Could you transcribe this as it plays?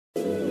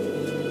Hi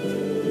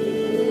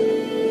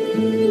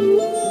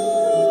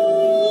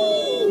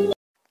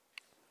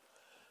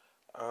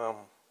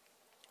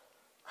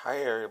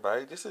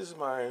everybody, this is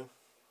my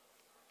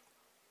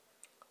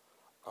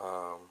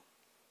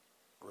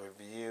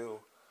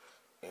review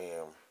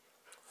and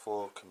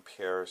full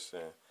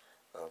comparison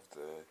of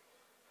the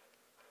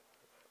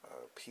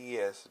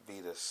PS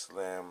Vita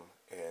Slim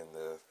and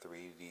the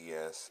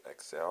 3DS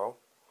XL.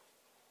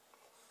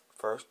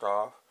 First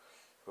off,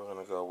 we're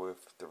going to go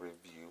with the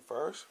review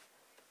first.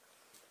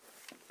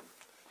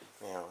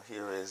 Now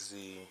here is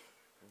the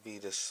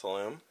Vita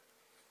Slim.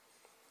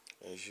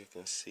 As you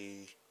can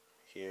see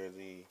here,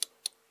 the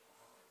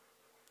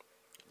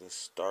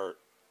start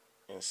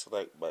and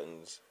select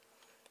buttons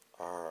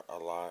are a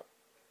lot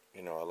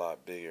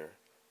bigger.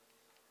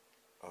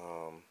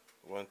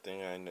 One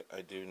thing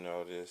I do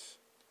notice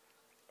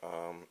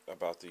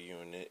about the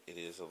unit, it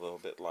is a little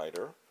bit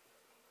lighter,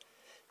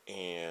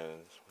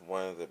 and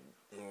one of the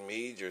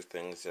major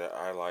things that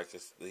I like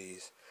is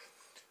these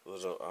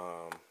little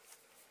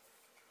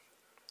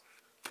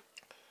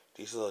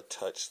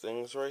touch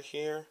things right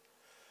here.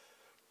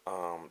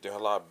 They're a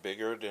lot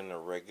bigger than the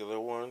regular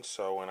ones,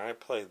 so when I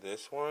play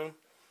this one,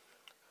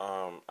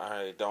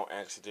 I don't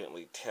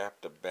accidentally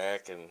tap the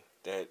back, and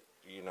that,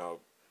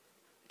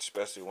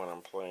 especially when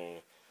I'm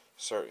playing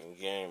certain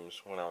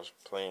games. When I was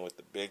playing with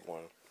the big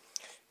one,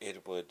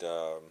 it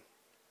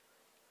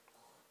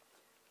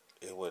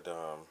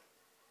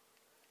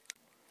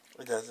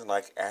doesn't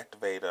like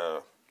activate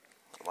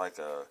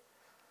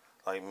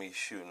like me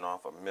shooting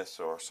off a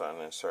missile or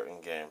something in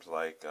certain games,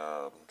 like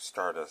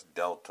Stardust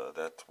Delta.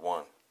 That's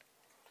one.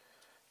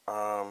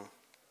 I'm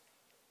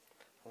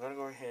gonna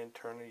go ahead and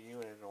turn the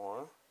unit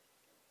on.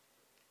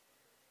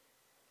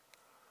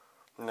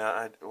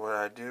 Now, what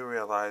I do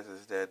realize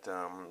is that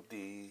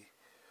the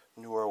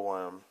newer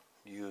one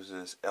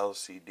uses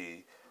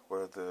LCD,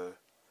 where the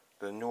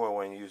newer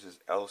one uses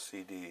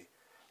LCD,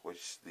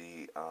 which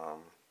the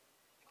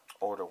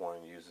older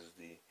one uses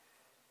the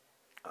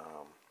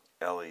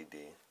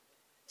LED.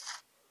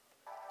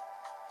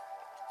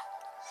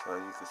 So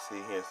you can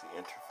see here's the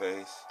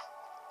interface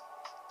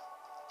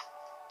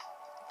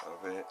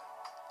of it.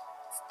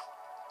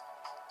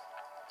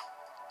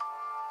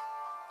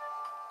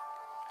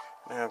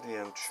 I have the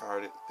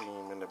Uncharted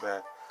theme in the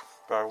back,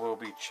 but I will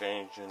be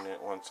changing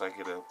it once I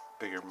get a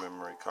bigger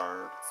memory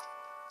card.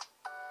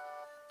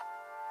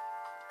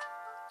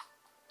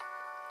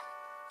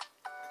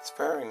 It's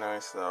very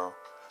nice though.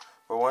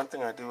 But one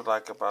thing I do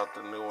like about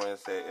the new one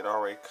is that it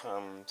already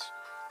comes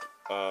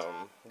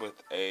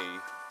with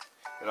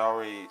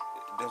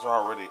there's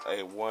already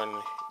a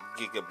 1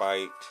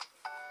 gigabyte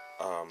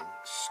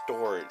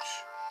storage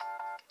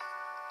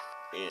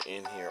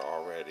in here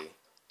already.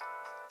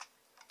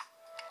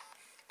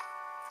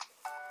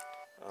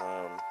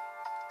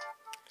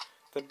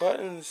 The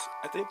buttons,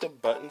 I think the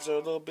buttons are a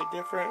little bit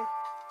different.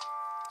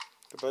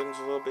 And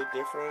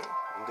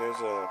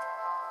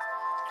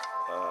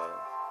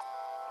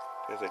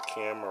there's a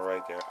camera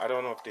right there. I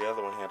don't know if the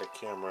other one had a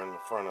camera in the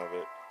front of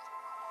it.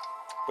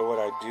 But what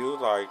I do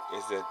like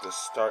is that the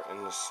start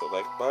and the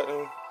select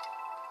button,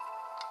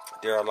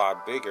 they're a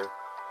lot bigger.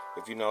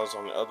 If you notice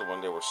on the other one,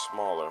 they were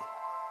smaller.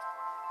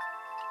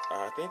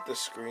 I think the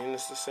screen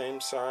is the same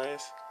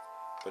size,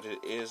 but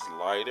it is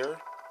lighter.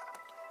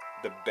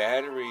 The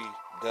battery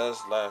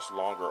does last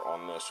longer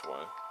on this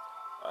one.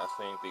 I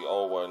think the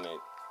old one,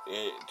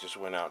 it just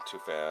went out too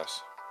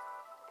fast.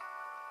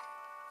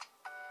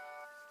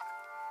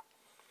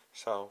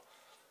 So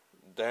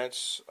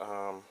that's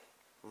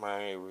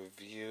my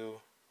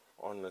review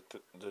on the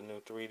new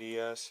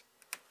 3DS.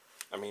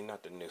 I mean,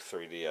 not the new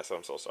 3DS.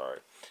 I'm so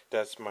sorry.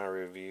 That's my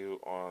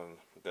review on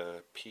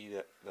the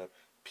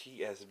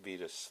PS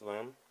Vita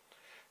Slim.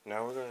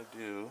 Now we're gonna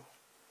do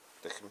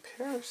the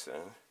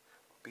comparison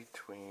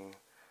between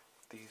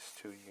these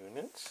two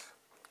units,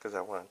 because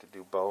I wanted to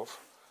do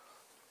both.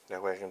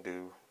 That way I can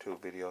do 2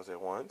 videos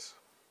at once.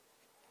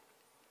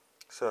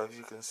 So as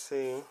you can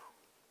see,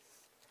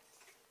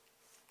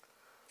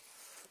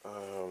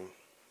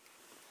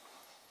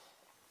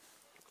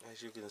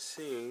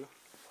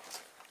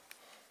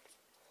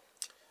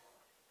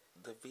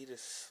 the Vita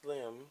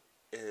Slim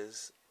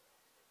is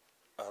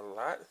a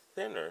lot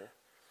thinner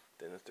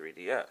than the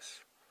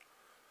 3DS.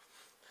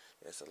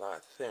 It's a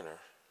lot thinner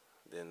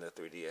than the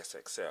 3DS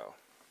XL.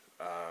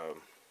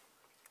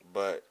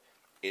 But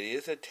it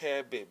is a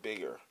tad bit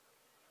bigger.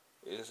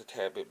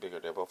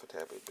 They're both a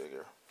tad bit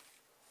bigger.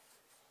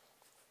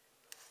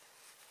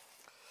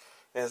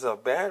 And so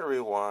battery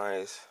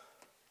wise,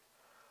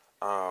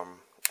 I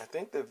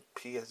think the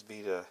PS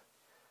Vita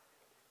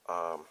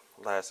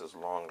lasts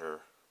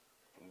longer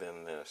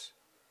than this,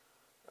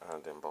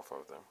 than both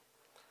of them.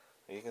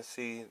 You can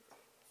see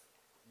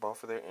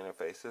both of their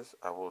interfaces.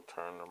 I will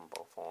turn them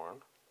both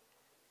on.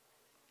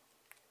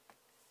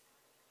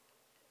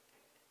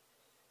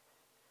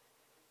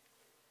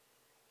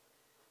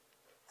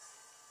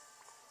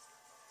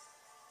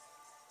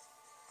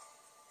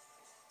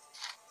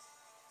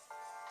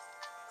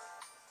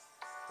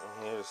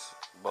 And here's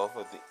both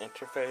of the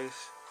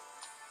interface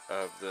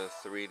of the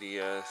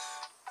 3DS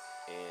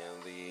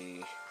and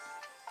the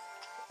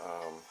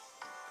um,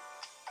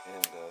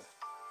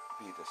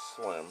 Vita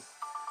Slim.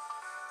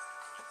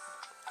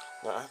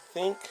 Now I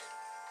think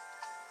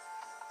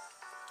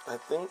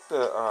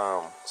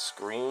the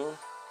screen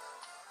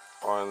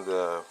on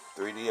the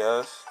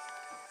 3DS,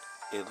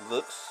 it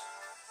looks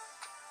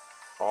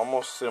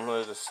almost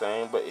similar, the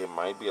same, but it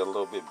might be a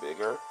little bit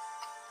bigger.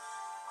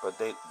 But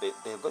they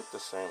look the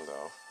same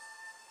though.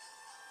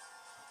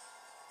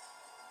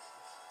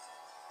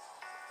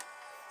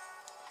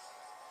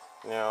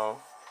 Now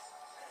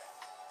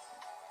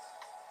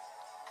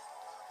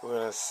we're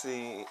gonna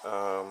see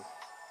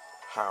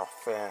how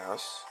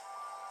fast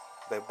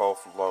they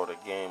both load a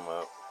game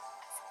up.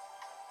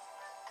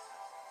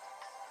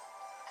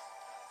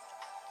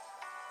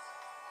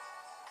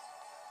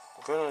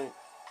 I'm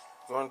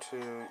going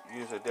to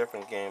use a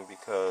different game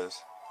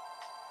because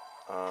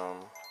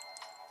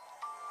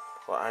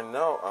well, I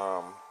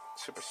know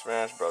Super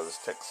Smash Bros.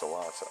 Takes a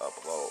while to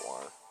upload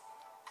one,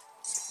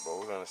 but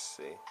we're gonna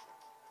see.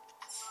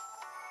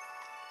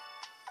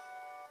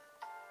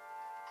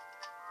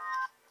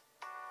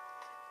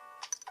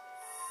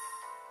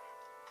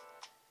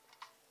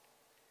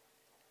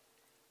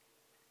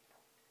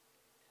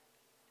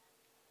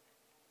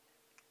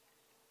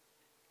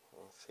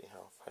 Let's see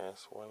how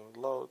fast one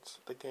loads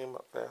the game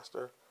up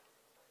faster.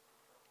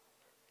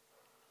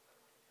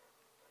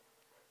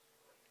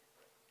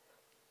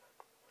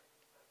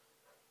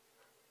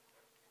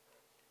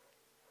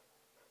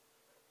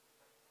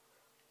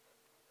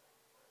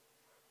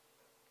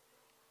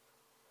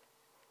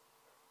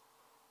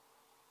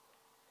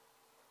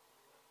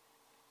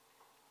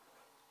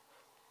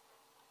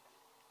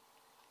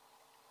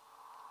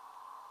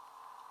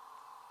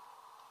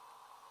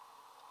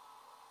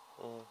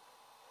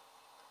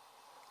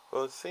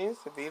 Well, it seems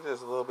the Vita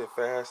is a little bit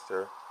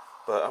faster,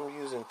 but I'm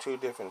using two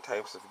different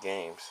types of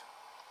games.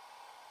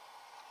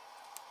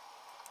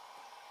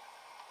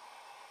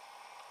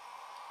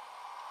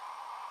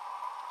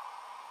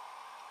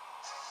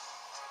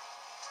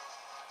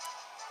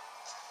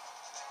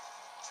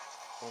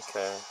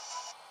 Okay.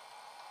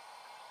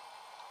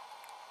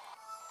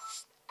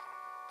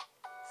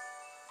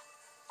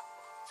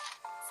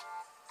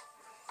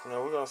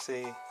 Now we're gonna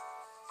see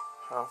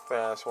how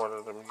fast one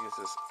of them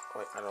uses.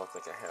 Wait, I don't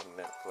think I have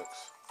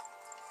Netflix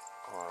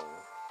on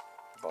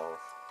both.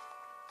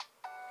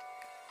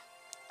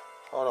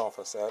 Hold on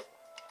for a sec.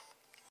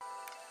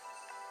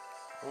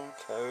 Okay,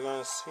 we're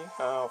gonna see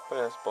how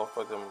fast both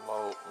of them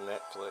load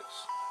Netflix.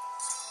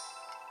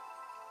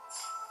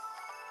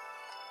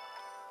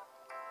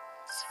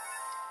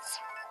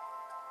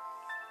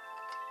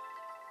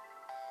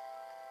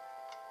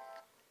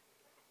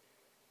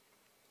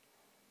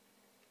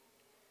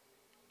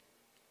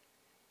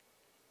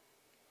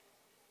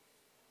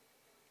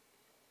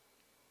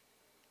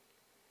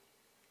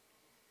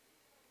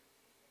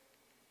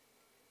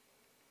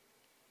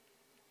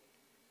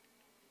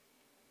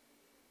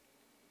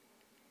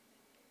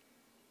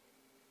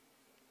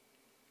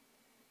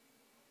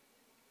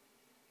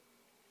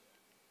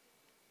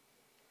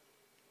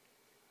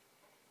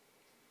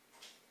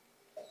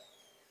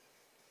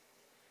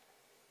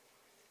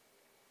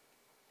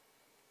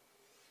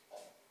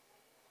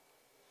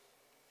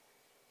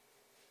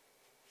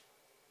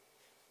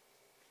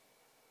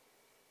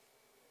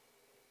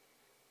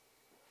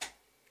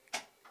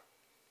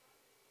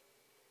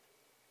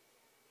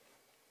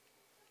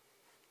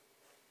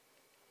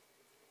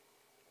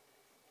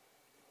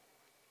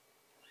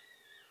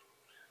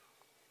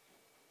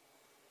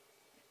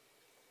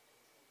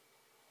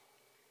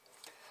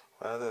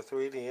 The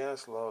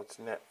 3DS loads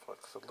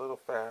Netflix a little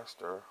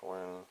faster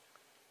when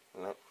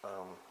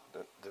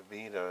the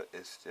Vita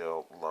is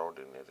still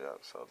loading it up.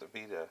 So the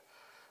Vita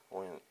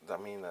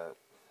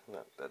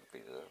not that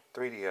Vita,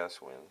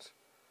 3DS wins.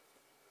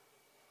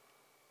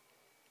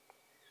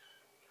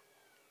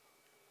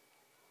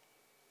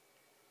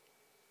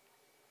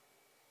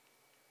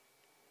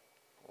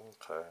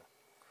 Okay.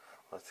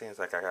 Well, it seems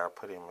like I gotta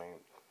put in my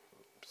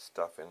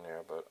stuff in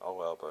there, but oh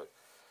well. But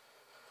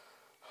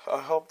I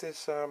hope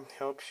this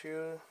helps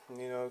you,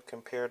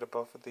 compare to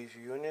both of these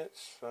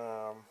units.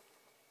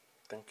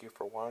 Thank you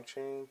for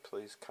watching.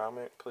 Please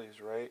comment, please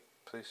rate,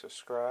 please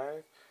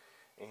subscribe,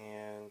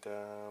 and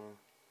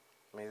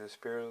may the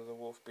spirit of the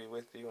wolf be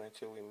with you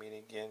until we meet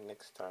again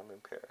next time in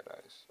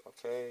paradise.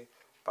 Okay?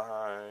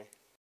 Bye.